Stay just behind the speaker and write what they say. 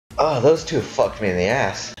Oh, those two fucked me in the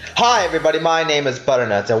ass. Hi everybody, my name is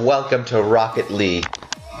Butternuts and welcome to Rocket League.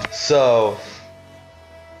 So,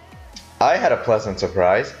 I had a pleasant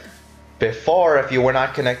surprise. Before, if you were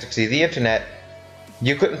not connected to the internet,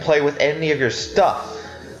 you couldn't play with any of your stuff.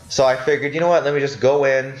 So I figured, you know what, let me just go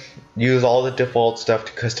in, use all the default stuff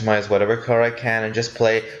to customize whatever car I can and just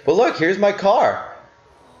play. But look, here's my car!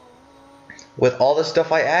 With all the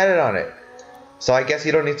stuff I added on it. So I guess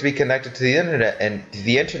you don't need to be connected to the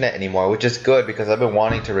internet anymore, which is good because I've been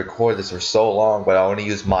wanting to record this for so long, but I want to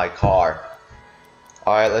use my car.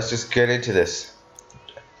 Alright, let's just get into this.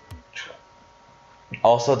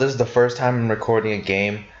 Also, this is the first time I'm recording a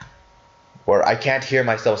game where I can't hear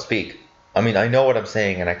myself speak. I mean, I know what I'm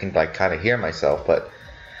saying and I can like kind of hear myself, but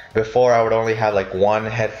before I would only have like one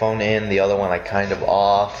headphone in, the other one like kind of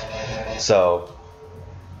off. So,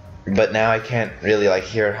 but now I can't really like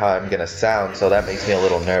hear how I'm gonna sound, so that makes me a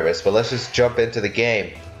little nervous. But let's just jump into the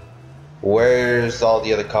game. Where's all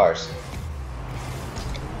the other cars?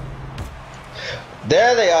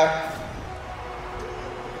 There they are.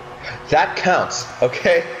 That counts,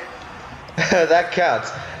 okay? That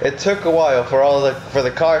counts. It took a while for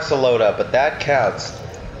the cars to load up, but that counts.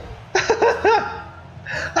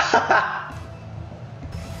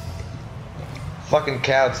 Fucking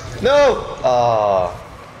counts. No!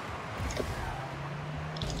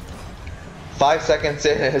 5 seconds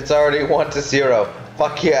in, it's already 1-0.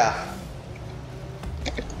 Fuck yeah.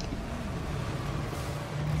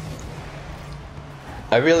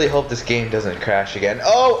 I really hope this game doesn't crash again.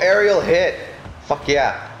 Oh, aerial hit. Fuck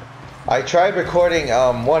yeah. I tried recording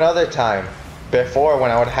one other time before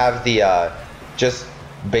when I would have the just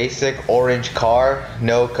basic orange car,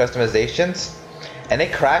 no customizations, and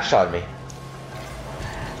it crashed on me.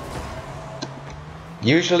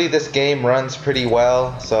 Usually this game runs pretty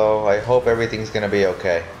well, so I hope everything's gonna be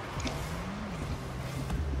okay.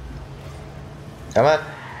 Come on.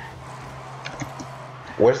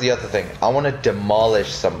 Where's the other thing? I want to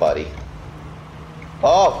demolish somebody.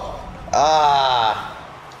 Oh! Ah!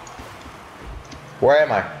 Where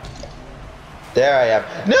am I? There I am.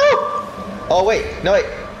 No! Oh wait, no wait.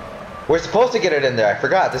 We're supposed to get it in there. I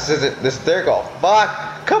forgot. This is their goal.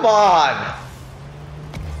 Fuck! Come on!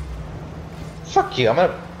 Fuck you, I'm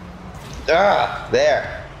gonna... Ah,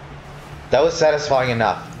 there. That was satisfying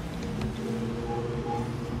enough.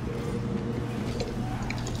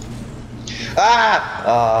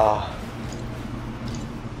 Ah!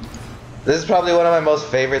 This is probably one of my most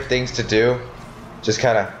favorite things to do. Just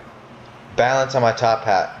kind of balance on my top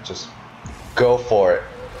hat. Just go for it.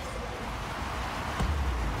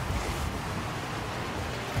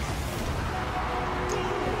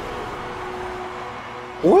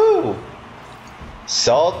 Woo!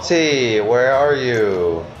 Salty, where are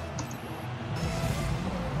you?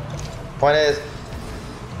 Point is,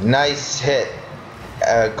 nice hit,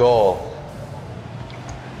 goal.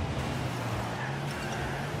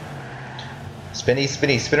 Spinny,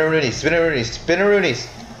 spinny, spinneroonies, spinneroonies, spinneroonies.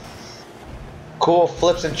 Cool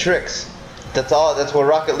flips and tricks. That's what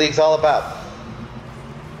Rocket League's all about.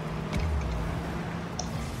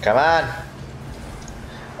 Come on.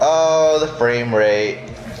 Oh, the frame rate.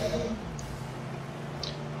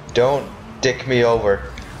 Don't dick me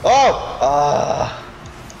over. Oh!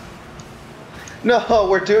 No,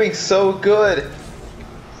 we're doing so good.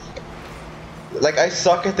 Like, I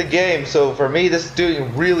suck at the game, so for me, this is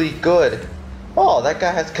doing really good. Oh, that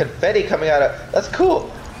guy has confetti coming out of... That's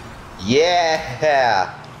cool.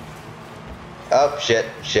 Yeah! Oh, shit,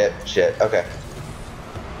 shit, shit. Okay.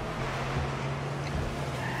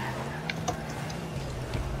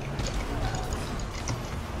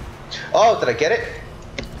 Oh, did I get it?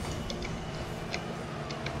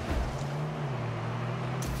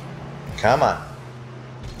 Come on.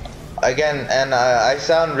 Again, and I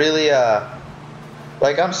sound really,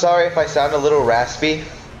 like, I'm sorry if I sound a little raspy.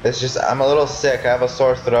 It's just, I'm a little sick. I have a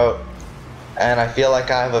sore throat. And I feel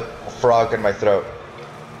like I have a frog in my throat.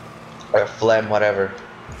 Or a phlegm, whatever.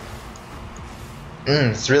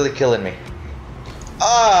 It's really killing me.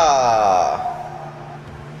 Ah!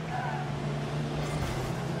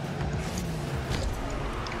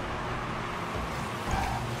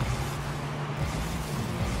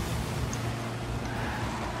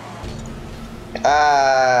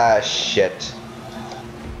 Ah, shit.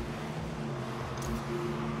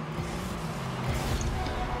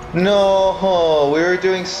 No, we were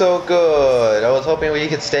doing so good. I was hoping we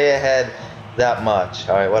could stay ahead that much.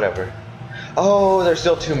 Alright, whatever. Oh, there's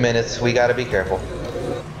still 2 minutes. We gotta be careful.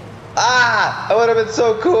 Ah! That would have been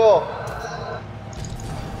so cool.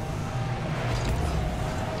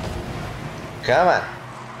 Come on.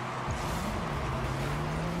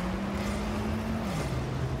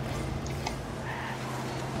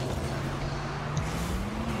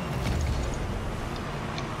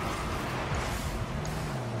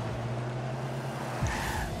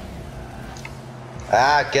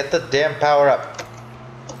 Ah, get the damn power up.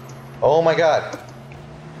 Oh my god.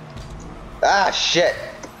 Ah, shit.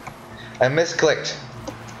 I misclicked.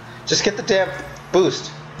 Just get the damn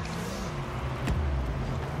boost.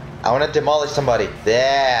 I want to demolish somebody.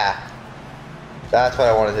 Yeah. That's what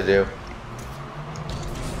I wanted to do.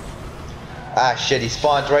 Ah, shit. He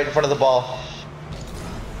spawns right in front of the ball.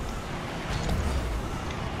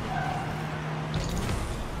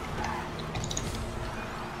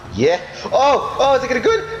 Yeah. Oh, is it gonna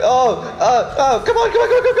good? Oh, come on, come.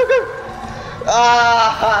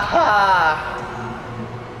 Ah, ha, ha.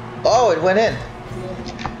 Oh, it went in.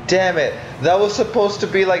 Damn it. That was supposed to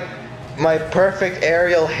be like my perfect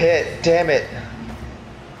aerial hit. Damn it.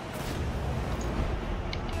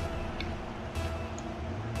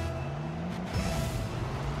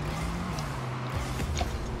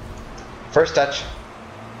 First touch.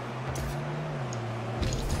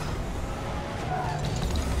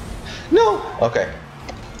 No! Okay.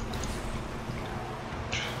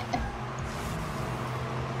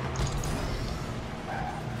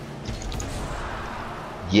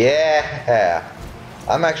 Yeah!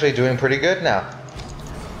 I'm actually doing pretty good now.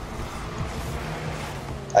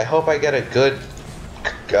 I hope I get a good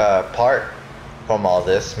part from all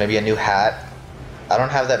this. Maybe a new hat. I don't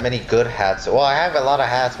have that many good hats. Well, I have a lot of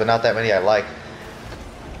hats, but not that many I like.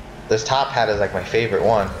 This top hat is like my favorite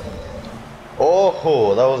one.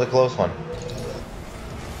 Oh, that was a close one.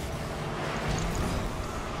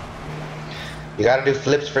 You gotta do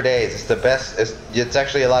flips for days. It's the best. It's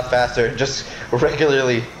actually a lot faster than just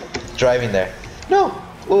regularly driving there. No.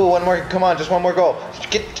 Ooh, one more. Come on, just one more goal.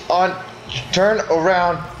 Get on. Turn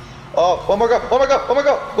around. Oh, one more go. One more go. One more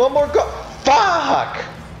go. One more go. Fuck.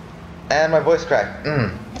 And my voice cracked.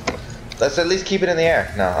 Let's at least keep it in the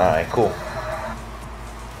air. No, alright, cool.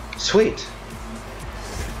 Sweet.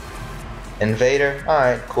 Invader.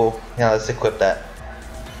 Alright, cool. Yeah, let's equip that.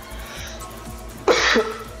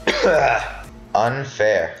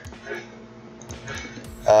 Unfair.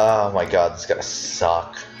 Oh my god, this is gonna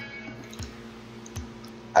suck.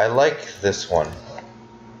 I like this one.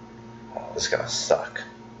 This is gonna suck.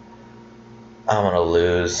 I'm gonna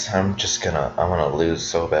lose. I'm gonna lose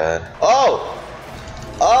so bad. Oh!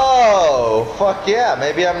 Oh! Fuck yeah,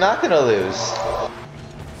 maybe I'm not gonna lose.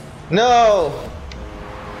 No!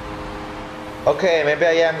 Okay, maybe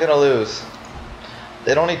I am gonna lose.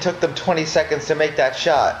 It only took them 20 seconds to make that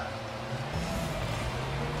shot.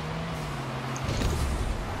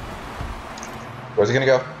 Where's it gonna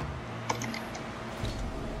go?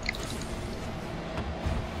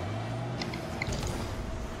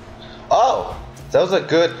 Oh! That was a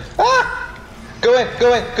good... Ah! Go in,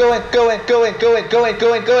 go in, go in, go in, go in, go in, go in,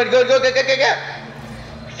 go in, go in, go in, go in, go in, go in.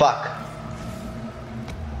 Fuck.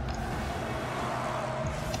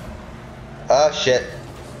 Oh shit.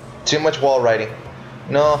 Too much wall riding.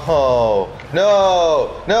 No.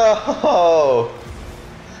 No. No.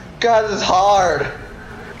 God, this is hard.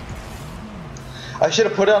 I should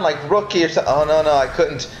have put it on like rookie or something. Oh no, I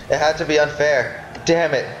couldn't. It had to be unfair.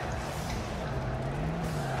 Damn it.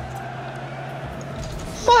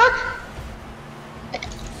 Fuck.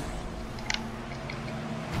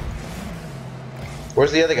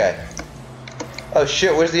 Where's the other guy? Oh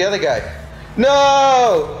shit, where's the other guy?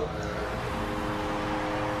 No!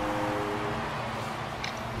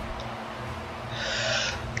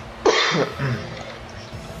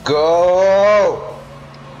 Go!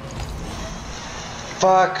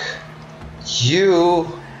 Fuck you.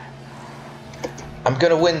 I'm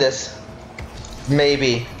gonna win this.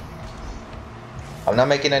 Maybe. I'm not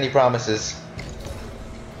making any promises.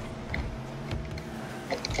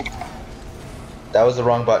 That was the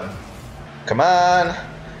wrong button. Come on.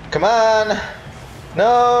 Come on.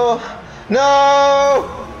 No.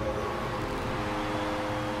 No.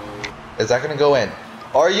 Is that gonna go in?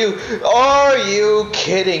 Are you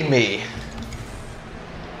kidding me?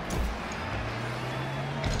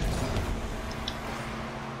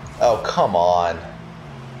 Oh, come on.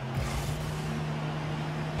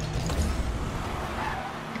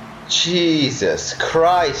 Jesus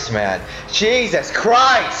Christ, man. Jesus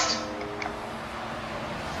Christ!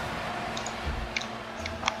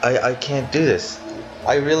 I can't do this.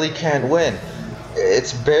 I really can't win.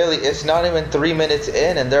 It's not even 3 minutes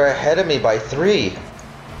in and they're ahead of me by 3.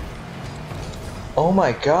 Oh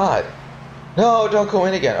my god. No, don't go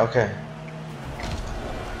in again. Okay.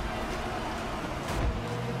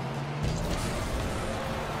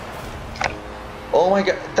 Oh my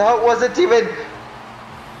god. That wasn't even...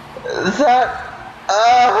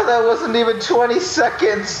 That wasn't even 20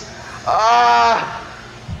 seconds.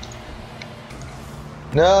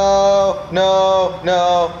 No.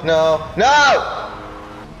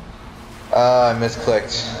 I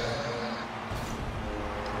misclicked.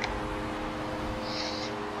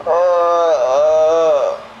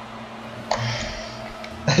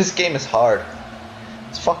 This game is hard.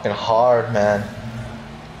 It's fucking hard, man.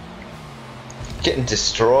 Getting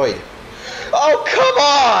destroyed. Oh, come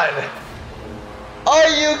on! Are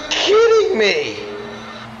you kidding me?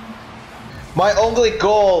 My only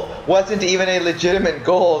goal wasn't even a legitimate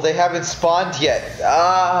goal. They haven't spawned yet.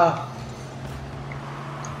 Ah.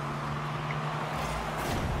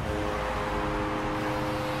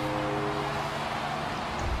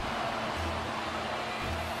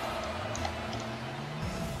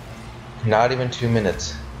 Not even 2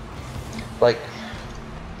 minutes. Like,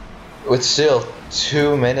 with still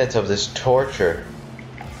 2 minutes of this torture.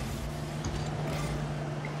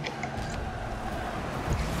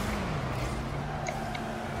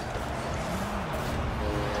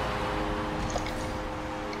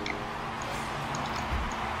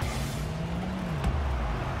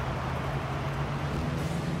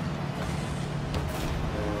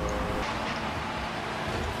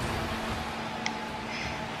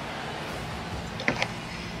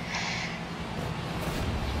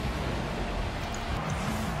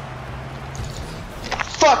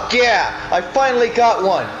 Fuck yeah! I finally got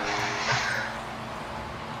one!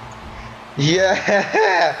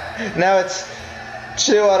 Yeah! Now it's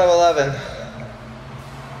 2 out of 11.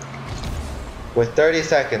 With 30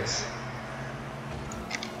 seconds.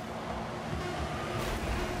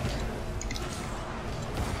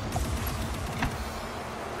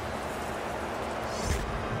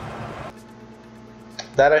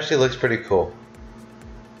 That actually looks pretty cool.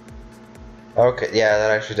 Okay, yeah,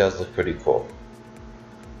 that actually does look pretty cool.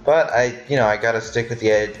 But I gotta stick with the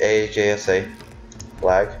AJSA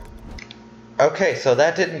flag. Okay, so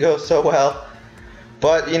that didn't go so well.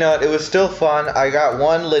 But, it was still fun. I got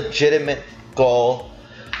one legitimate goal.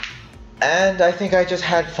 And I think I just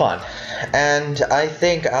had fun. And I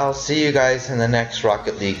think I'll see you guys in the next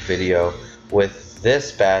Rocket League video with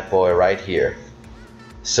this bad boy right here.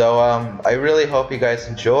 So, I really hope you guys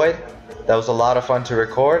enjoyed. That was a lot of fun to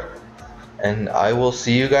record. And I will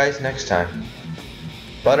see you guys next time.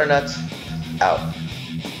 Butternuts, out.